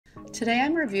Today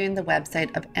I'm reviewing the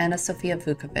website of Anna Sophia,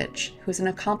 who's an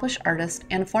accomplished artist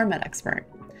and format expert.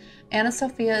 Anna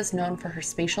Sophia is known for her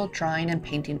spatial drawing and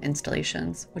painting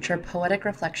installations, which are poetic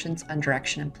reflections on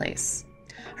direction and place.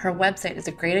 Her website is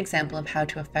a great example of how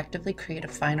to effectively create a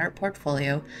fine art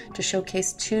portfolio to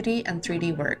showcase 2D and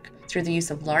 3D work through the use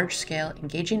of large-scale,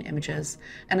 engaging images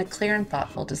and a clear and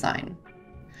thoughtful design.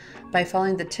 By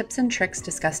following the tips and tricks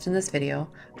discussed in this video,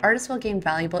 artists will gain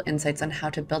valuable insights on how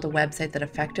to build a website that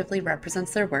effectively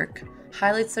represents their work,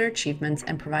 highlights their achievements,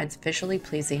 and provides visually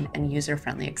pleasing and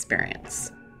user-friendly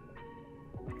experience.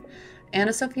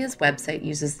 Anna Sophia's website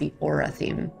uses the Aura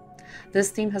theme. This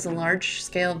theme has a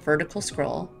large-scale vertical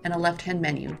scroll and a left-hand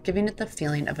menu, giving it the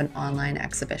feeling of an online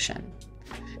exhibition.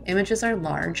 Images are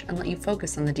large and let you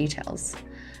focus on the details.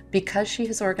 Because she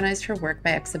has organized her work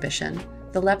by exhibition,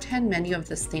 the left-hand menu of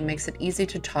this theme makes it easy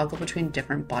to toggle between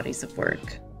different bodies of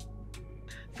work.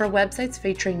 For websites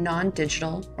featuring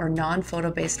non-digital or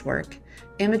non-photo-based work,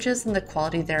 images and the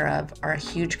quality thereof are a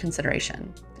huge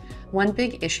consideration. One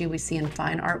big issue we see in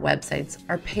fine art websites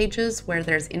are pages where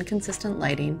there's inconsistent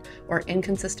lighting or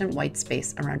inconsistent white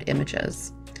space around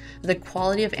images. The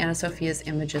quality of Anna Sophia's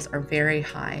images are very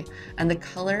high, and the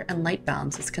color and light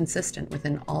balance is consistent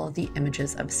within all of the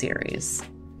images of series.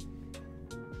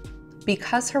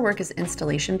 Because her work is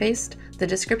installation-based, the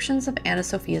descriptions of Anna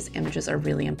Sophia's images are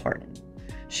really important.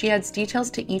 She adds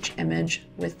details to each image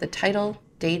with the title,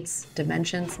 dates,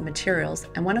 dimensions, materials,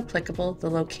 and when applicable, the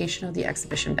location of the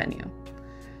exhibition venue.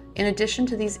 In addition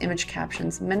to these image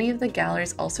captions, many of the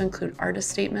galleries also include artist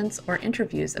statements or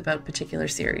interviews about particular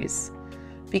series.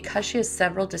 Because she has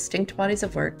several distinct bodies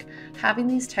of work, having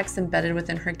these texts embedded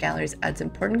within her galleries adds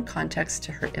important context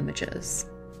to her images.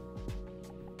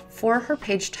 For her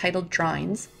page titled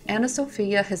Drawings, Anna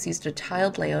Sophia has used a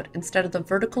tiled layout instead of the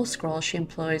vertical scroll she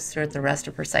employs throughout the rest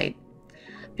of her site.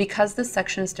 Because this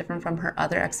section is different from her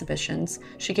other exhibitions,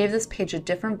 she gave this page a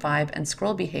different vibe and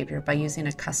scroll behavior by using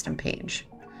a custom page.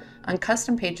 On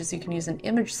custom pages, you can use an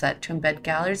image set to embed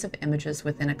galleries of images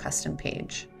within a custom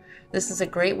page. This is a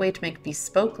great way to make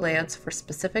bespoke layouts for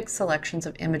specific selections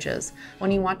of images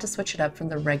when you want to switch it up from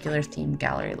the regular theme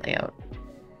gallery layout.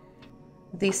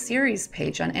 The Series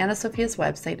page on Anna Sophia's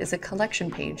website is a collection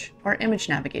page, or image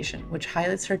navigation, which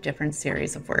highlights her different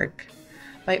series of work.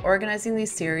 By organizing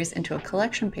these series into a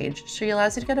collection page, she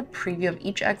allows you to get a preview of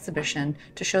each exhibition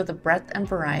to show the breadth and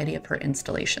variety of her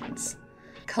installations.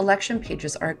 Collection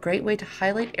pages are a great way to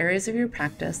highlight areas of your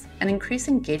practice and increase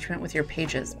engagement with your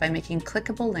pages by making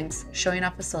clickable links showing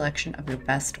off a selection of your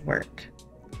best work.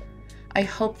 I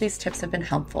hope these tips have been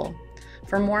helpful.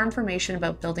 For more information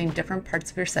about building different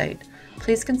parts of your site,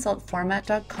 please consult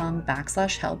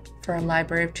format.com/help for a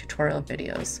library of tutorial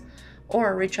videos,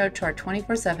 or reach out to our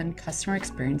 24/7 customer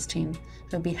experience team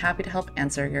who will be happy to help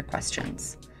answer your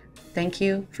questions. Thank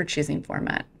you for choosing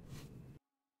Format.